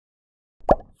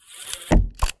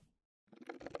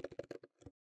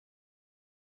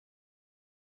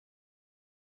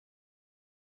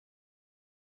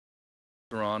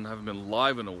Ruan. I haven't been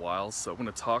live in a while, so I'm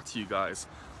going to talk to you guys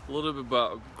a little bit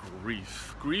about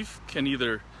grief. Grief can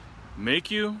either make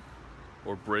you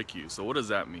or break you. So what does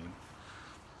that mean?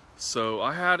 So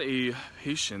I had a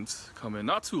patient come in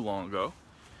not too long ago,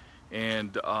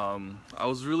 and I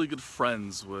was really good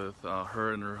friends with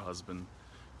her and her husband.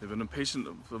 They've been a patient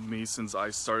of me since I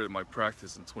started my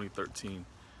practice in 2013.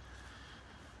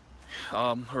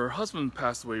 Her husband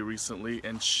passed away recently,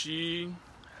 and she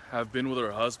have been with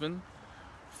her husband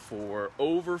for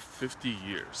over 50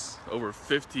 years. Over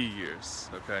 50 years,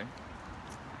 okay?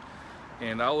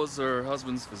 And I was her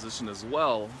husband's physician as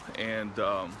well. And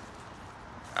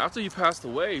after he passed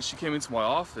away, she came into my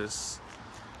office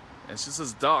and she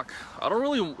says, "Doc, I don't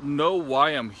really know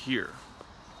why I'm here.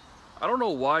 I don't know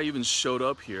why I even showed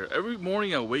up here. Every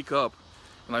morning I wake up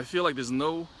and I feel like there's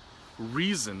no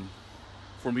reason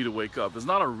for me to wake up. There's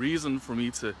not a reason for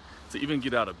me to even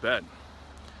get out of bed.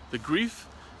 The grief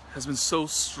has been so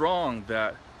strong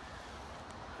that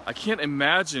I can't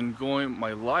imagine going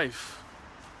my life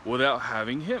without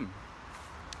having him."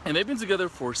 And they've been together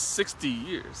for 60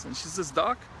 years. And she says,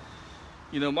 "Doc,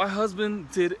 you know, my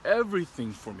husband did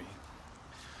everything for me.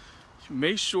 He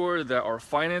made sure that our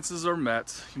finances are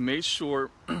met. He made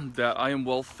sure that I am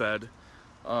well fed.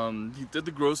 He did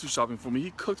the grocery shopping for me.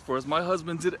 He cooked for us. My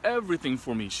husband did everything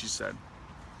for me," she said.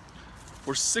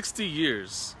 For 60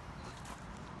 years,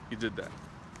 he did that.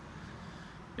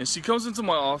 And she comes into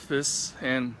my office,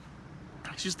 and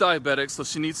she's diabetic, so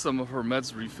she needs some of her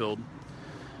meds refilled.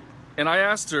 And I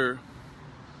asked her,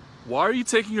 "Why are you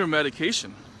taking your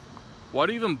medication? Why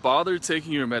do you even bother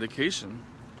taking your medication?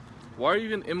 Why are you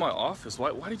even in my office?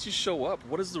 Why did you show up?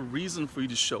 What is the reason for you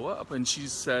to show up?" And she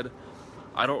said,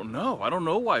 "I don't know. I don't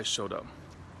know why I showed up."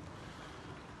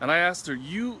 And I asked her,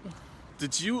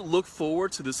 did you look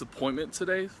forward to this appointment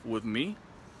today with me?"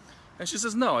 And she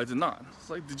says, "No, I did not." It's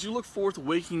like, "Did you look forward to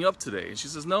waking up today?" And she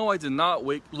says, "No, I did not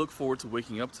look forward to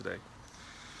waking up today."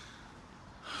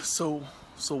 So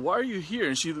why are you here?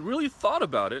 And she really thought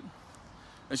about it.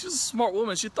 And she's a smart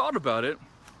woman. She thought about it.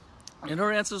 And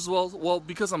her answer is, well,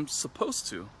 because I'm supposed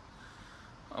to.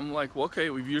 I'm like, well,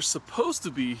 okay, if you're supposed to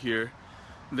be here,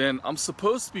 then I'm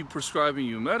supposed to be prescribing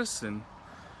you medicine.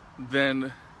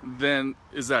 Then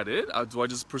is that it? Do I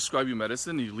just prescribe you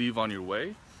medicine and you leave on your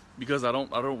way? Because I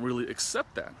don't really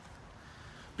accept that.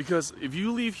 Because if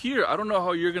you leave here, I don't know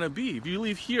how you're gonna be. If you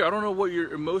leave here, I don't know what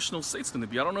your emotional state's gonna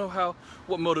be. I don't know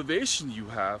what motivation you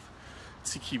have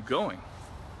to keep going.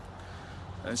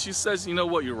 And she says, "You know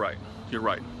what, you're right. You're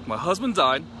right. My husband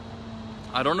died.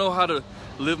 I don't know how to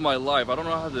live my life. I don't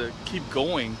know how to keep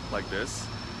going like this."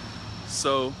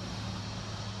 So,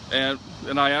 and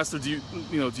I asked her, do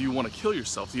you want to kill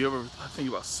yourself? Do you ever think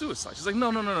about suicide? She's like,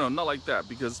 no, not like that,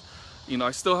 because, you know,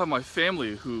 I still have my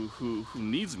family who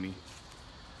needs me.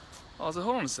 I was like,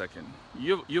 hold on a second.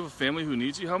 You have a family who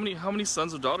needs you? How many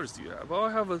sons or daughters do you have? "Well,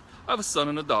 I have a son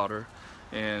and a daughter,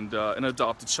 and an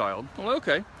adopted child." I'm like,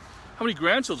 okay. "How many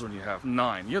grandchildren do you have?"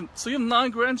 9. So you have 9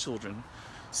 grandchildren.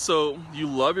 "So you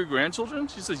love your grandchildren?"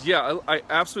 She says, "Yeah, I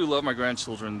absolutely love my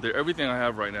grandchildren. They're everything I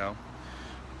have right now.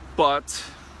 But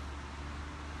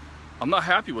I'm not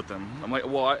happy with them." I'm like,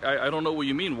 "Well, I don't know what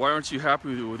you mean. Why aren't you happy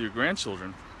with your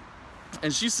grandchildren?"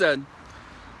 And she said,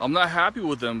 "I'm not happy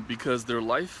with them because their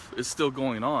life is still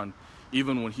going on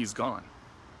even when he's gone."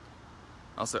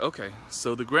 I was like, okay,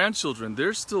 so the grandchildren,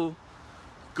 they're still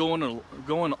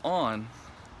going on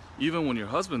even when your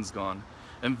husband's gone.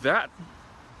 And that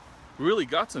really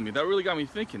got to me. That really got me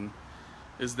thinking,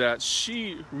 is that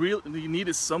she really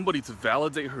needed somebody to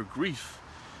validate her grief.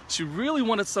 She really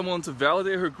wanted someone to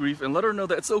validate her grief and let her know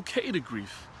that it's okay to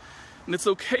grieve. And it's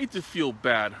okay to feel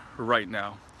bad right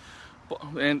now.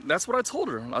 And that's what I told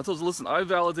her. I told her, "Listen, I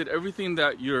validate everything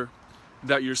that you're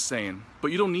saying,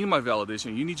 but you don't need my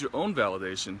validation. You need your own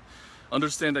validation.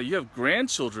 Understand that you have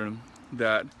grandchildren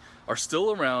that are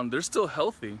still around. They're still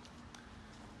healthy.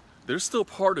 They're still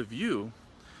part of you.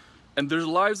 And their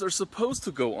lives are supposed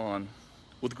to go on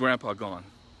with grandpa gone.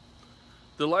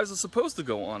 Their lives are supposed to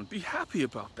go on. Be happy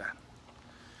about that."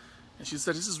 And she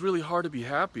said, "This is really hard to be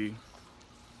happy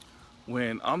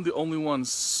when I'm the only one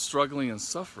struggling and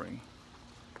suffering."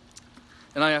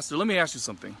 And I asked her, "Let me ask you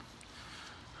something.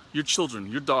 Your children,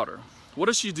 your daughter, what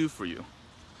does she do for you?"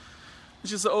 And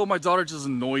she said, "Oh, my daughter just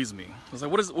annoys me." I was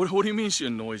like, what do you mean she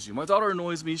annoys you?" "My daughter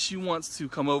annoys me. She wants to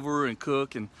come over and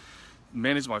cook and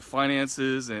manage my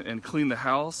finances and clean the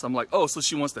house." I'm like, "Oh, so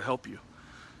she wants to help you?"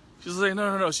 She's like,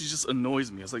 no, she just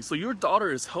annoys me. I was like, so your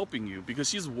daughter is helping you because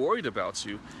she's worried about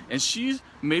you, and she's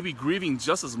maybe grieving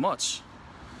just as much.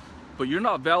 But you're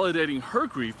not validating her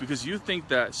grief because you think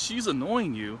that she's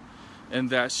annoying you and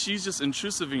that she's just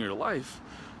intrusive in your life.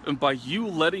 And by you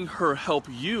letting her help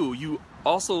you, you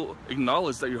also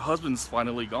acknowledge that your husband's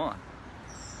finally gone.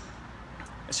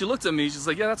 And she looked at me, she's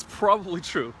like, yeah, that's probably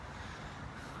true.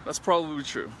 That's probably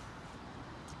true.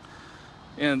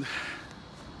 And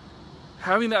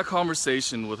having that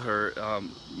conversation with her,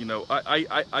 you know,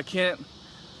 I can't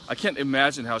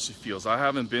imagine how she feels. I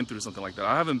haven't been through something like that.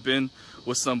 I haven't been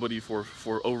with somebody for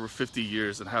over 50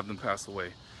 years and have them pass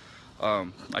away.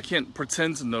 I can't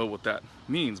pretend to know what that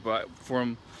means, but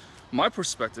from my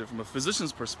perspective, from a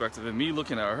physician's perspective, and me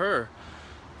looking at her,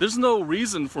 there's no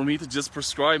reason for me to just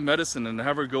prescribe medicine and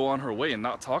have her go on her way and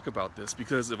not talk about this,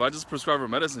 because if I just prescribe her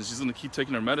medicine, she's going to keep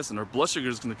taking her medicine. Her blood sugar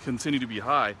is going to continue to be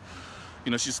high.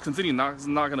 You know, she's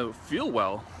not going to feel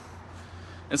well.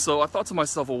 And so I thought to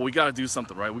myself, well, we got to do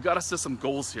something, right? We got to set some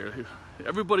goals here.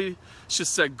 Everybody should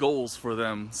set goals for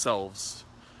themselves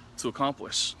to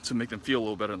accomplish, to make them feel a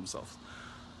little better themselves.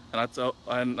 And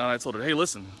I told her, hey,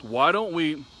 listen, why don't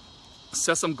we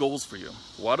set some goals for you?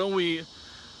 Why don't we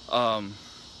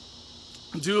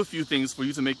do a few things for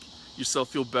you to make yourself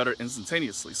feel better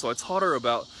instantaneously? So I taught her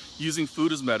about using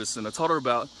food as medicine. I taught her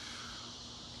about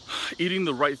eating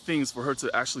the right things for her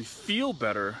to actually feel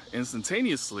better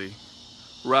instantaneously,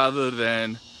 rather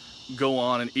than go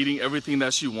on and eating everything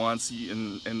that she wants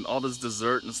and all this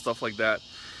dessert and stuff like that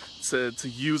to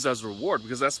use as reward,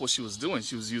 because that's what she was doing.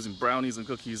 She was using brownies and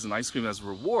cookies and ice cream as a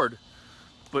reward,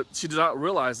 but she did not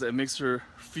realize that it makes her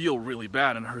feel really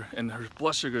bad, and her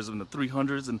blood sugar is in the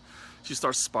 300s, and she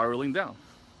starts spiraling down.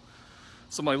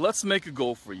 So I'm like, let's make a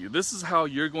goal for you. This is how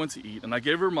you're going to eat. And I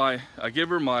gave her my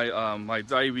my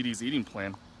diabetes eating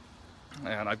plan,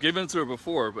 and I've given it to her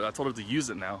before, but I told her to use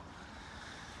it now.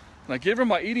 And I gave her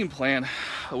my eating plan,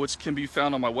 which can be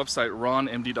found on my website,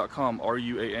 ruanmd.com,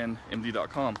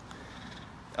 ruanmd.com,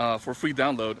 for free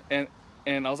download. And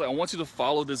I was like, I want you to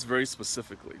follow this very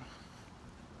specifically.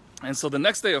 And so the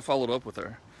next day I followed up with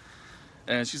her,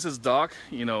 and she says, Doc,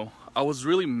 you know, I was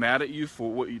really mad at you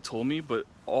for what you told me, but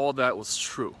all that was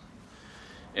true.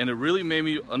 And it really made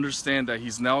me understand that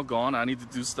he's now gone. I need to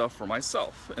do stuff for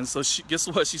myself. And so guess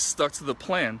what? She stuck to the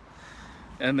plan.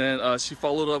 And then she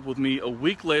followed up with me a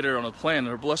week later on a plan.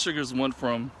 Her blood sugars went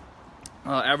from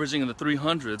averaging in the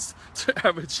 300s to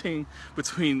averaging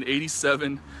between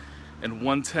 87 and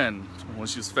 110 when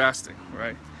she was fasting,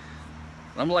 right?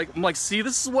 I'm like, see,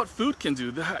 this is what food can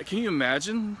do. Can you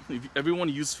imagine if everyone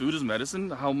used food as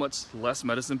medicine, how much less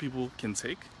medicine people can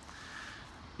take?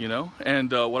 You know?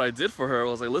 And what I did for her, I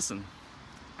was like, listen,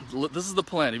 this is the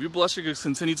plan. If your blood sugars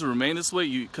continue to remain this way,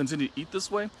 you continue to eat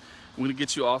this way, I'm gonna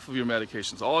get you off of your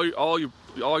medications, all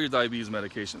your diabetes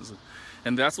medications.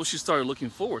 And that's what she started looking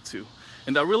forward to.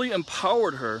 And that really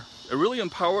empowered her. It really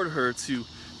empowered her to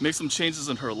make some changes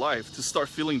in her life, to start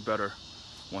feeling better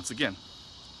once again.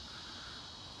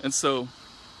 And so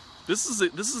this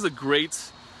is a great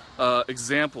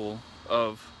example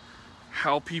of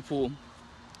how people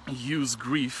use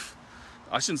grief.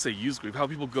 I shouldn't say use grief, how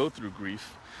people go through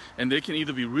grief. And they can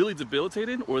either be really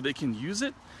debilitated, or they can use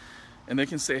it and they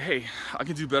can say, hey, I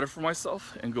can do better for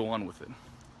myself, and go on with it.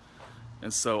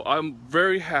 And so I'm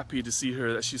very happy to see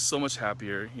her, that she's so much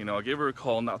happier. You know, I gave her a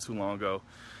call not too long ago,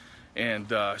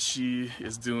 and she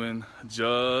is doing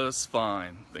just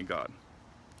fine, thank God.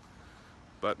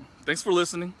 But thanks for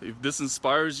listening. If this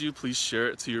inspires you, please share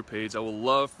it to your page. I would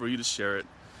love for you to share it.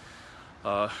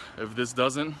 If this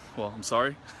doesn't, well, I'm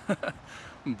sorry.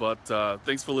 But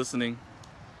thanks for listening,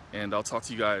 and I'll talk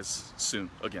to you guys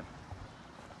soon again.